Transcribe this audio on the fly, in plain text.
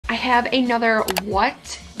I have another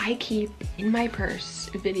what I keep in my purse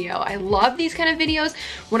video. I love these kind of videos.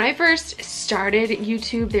 When I first started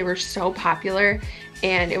YouTube, they were so popular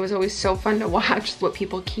and it was always so fun to watch what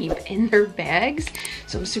people keep in their bags.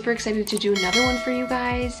 So I'm super excited to do another one for you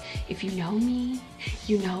guys. If you know me,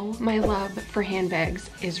 you know my love for handbags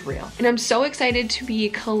is real. And I'm so excited to be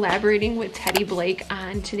collaborating with Teddy Blake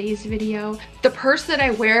on today's video. The purse that I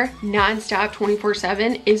wear nonstop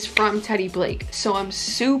 24/7 is from Teddy Blake. So I'm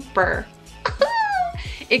super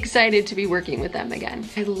excited to be working with them again.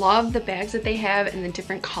 I love the bags that they have and the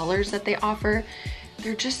different colors that they offer.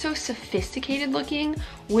 They're just so sophisticated looking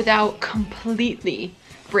without completely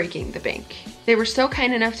breaking the bank. They were so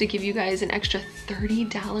kind enough to give you guys an extra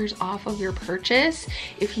 $30 off of your purchase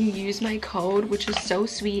if you use my code, which is so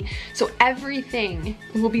sweet. So everything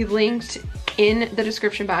will be linked in the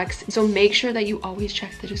description box. So make sure that you always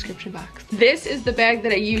check the description box. This is the bag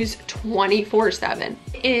that I use 24/7.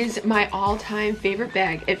 It is my all-time favorite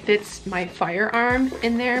bag. It fits my firearm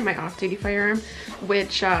in there, my off-duty firearm,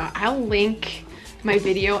 which I'll link my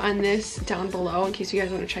video on this down below in case you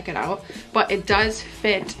guys want to check it out. But it does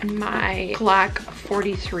fit my Glock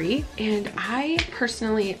 43, and I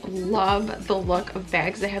personally love the look of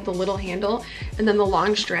bags that have the little handle and then the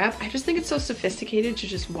long strap. I just think it's so sophisticated to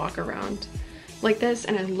just walk around like this,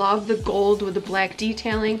 and I love the gold with the black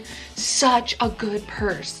detailing. Such a good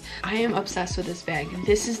purse. I am obsessed with this bag.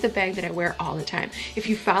 This is the bag that I wear all the time. If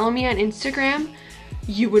you follow me on Instagram,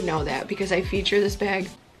 you would know that because I feature this bag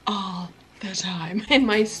all the time in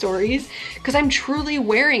my stories because I'm truly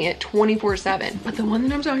wearing it 24/7. But the one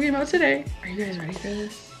that I'm talking about today, are you guys ready for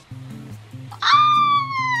this?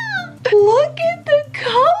 Ah! Look at the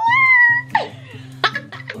color!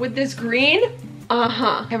 With this green,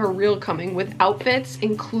 I have a reel coming with outfits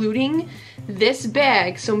including this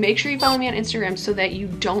bag, so make sure you follow me on Instagram so that you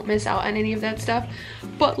don't miss out on any of that stuff.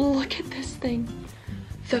 But look at this thing.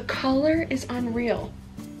 The color is unreal.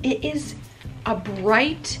 It is a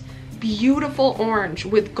bright, beautiful orange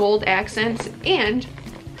with gold accents, and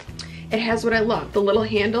it has what I love, the little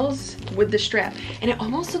handles with the strap, and it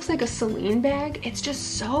almost looks like a Celine bag. It's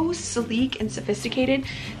just so sleek and sophisticated.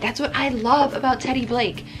 That's what I love about Teddy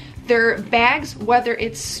Blake. Their bags, whether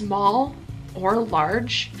it's small or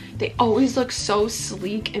large, they always look so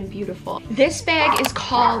sleek and beautiful. This bag is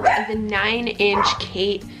called the 9-inch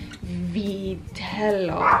Kate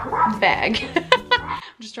Vitello bag. I'm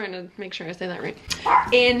just trying to make sure I say that right.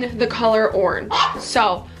 In the color orange.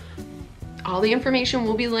 So all the information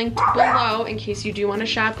will be linked below in case you do want to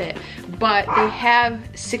shop it. But they have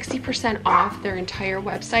 60% off their entire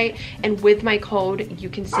website, and with my code you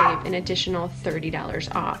can save an additional $30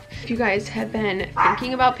 off. If you guys have been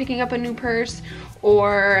thinking about picking up a new purse,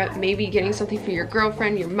 or maybe getting something for your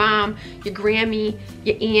girlfriend, your mom, your Grammy,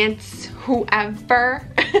 your aunts, whoever,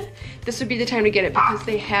 this would be the time to get it because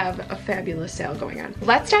they have a fabulous sale going on.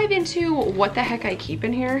 Let's dive into what the heck I keep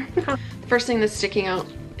in here. The first thing that's sticking out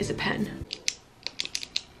is a pen.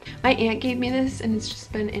 My aunt gave me this and it's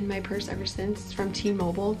just been in my purse ever since. It's from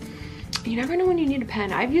T-Mobile. You never know when you need a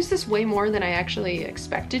pen. I've used this way more than I actually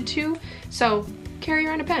expected to, so carry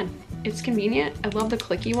around a pen. It's convenient. I love the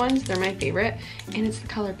clicky ones. They're my favorite, and it's the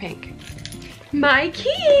color pink. My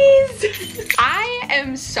keys! I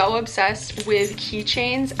am so obsessed with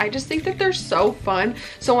keychains. I just think that they're so fun.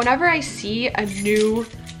 So whenever I see a new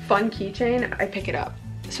fun keychain, I pick it up.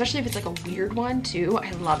 Especially if it's like a weird one too. I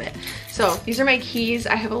love it. So these are my keys.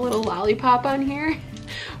 I have a little lollipop on here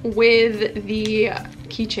with the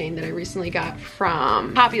keychain that I recently got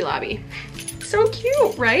from Hobby Lobby. So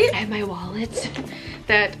cute, right? I have my wallet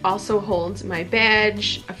that also holds my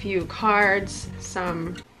badge, a few cards,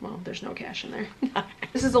 some, well, there's no cash in there.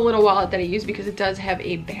 This is a little wallet that I use because it does have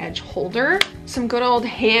a badge holder. Some good old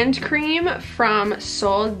hand cream from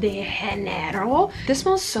Sol de Janeiro. This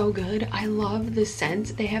smells so good. I love the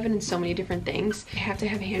scent. They have it in so many different things. I have to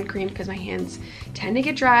have hand cream because my hands tend to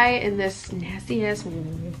get dry in this nasty ass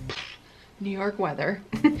New York weather.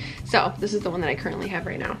 So this is the one that I currently have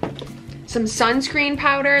right now. Some sunscreen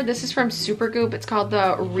powder. This is from Supergoop. It's called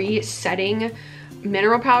the Resetting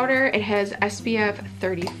Mineral Powder. It has SPF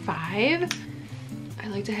 35. I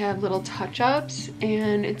like to have little touch-ups,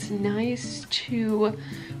 and it's nice to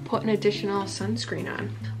put an additional sunscreen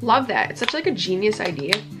on. Love that. It's such like a genius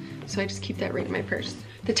idea. So I just keep that right in my purse.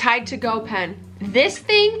 The Tide to Go pen. This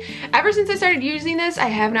thing, ever since I started using this, I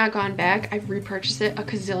have not gone back. I've repurchased it a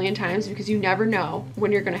gazillion times because you never know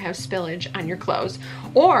when you're gonna have spillage on your clothes,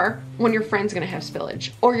 or when your friend's gonna have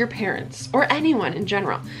spillage, or your parents, or anyone in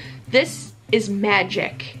general. This is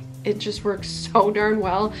magic. It just works so darn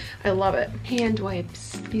well. I love it. Hand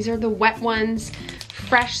wipes. These are the wet ones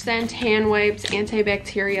fresh scent hand wipes,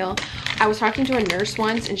 antibacterial. I was talking to a nurse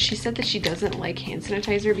once and she said that she doesn't like hand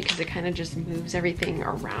sanitizer because it kind of just moves everything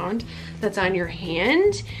around that's on your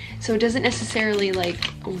hand. So it doesn't necessarily like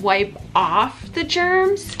wipe off the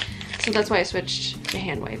germs. So that's why I switched to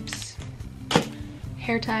hand wipes.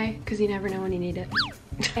 Hair tie, because you never know when you need it.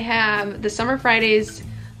 I have the Summer Fridays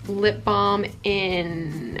lip balm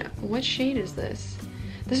in, what shade is this?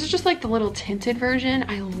 This is just like the little tinted version.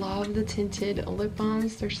 I love the tinted lip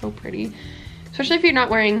balms. They're so pretty. Especially if you're not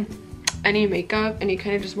wearing any makeup and you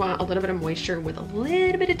kind of just want a little bit of moisture with a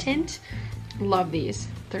little bit of tint. Love these.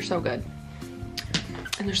 They're so good.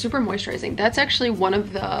 And they're super moisturizing. That's actually one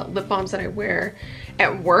of the lip balms that I wear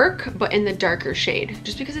at work, but in the darker shade,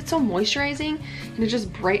 just because it's so moisturizing and it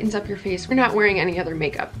just brightens up your face. We're not wearing any other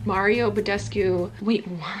makeup. Mario Badescu, wait,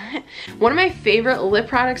 what? One of my favorite lip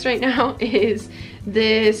products right now is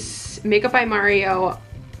this Makeup by Mario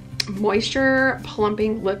Moisture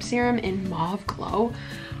Plumping Lip Serum in Mauve Glow.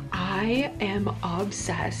 I am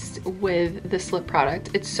obsessed with this lip product.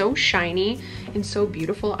 It's so shiny and so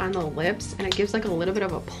beautiful on the lips, and it gives like a little bit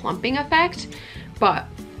of a plumping effect, but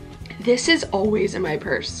this is always in my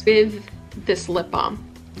purse with this lip balm.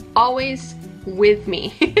 Always with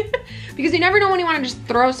me. Because you never know when you want to just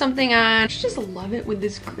throw something on. I just love it with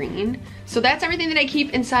this green. So that's everything that I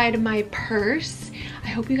keep inside my purse. I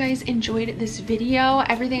hope you guys enjoyed this video.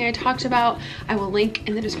 Everything I talked about, I will link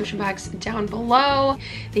in the description box down below.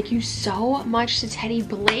 Thank you so much to Teddy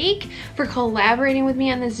Blake for collaborating with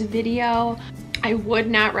me on this video. I would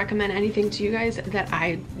not recommend anything to you guys that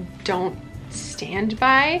I don't stand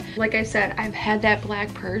by. Like I said, I've had that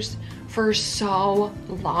black purse for so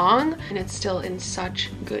long and it's still in such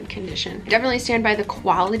good condition. Definitely stand by the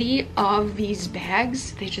quality of these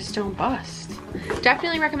bags. They just don't bust.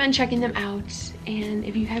 Definitely recommend checking them out. And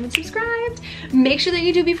if you haven't subscribed, make sure that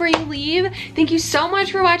you do before you leave. Thank you so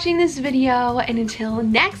much for watching this video, and until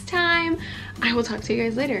next time, I will talk to you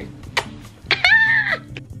guys later.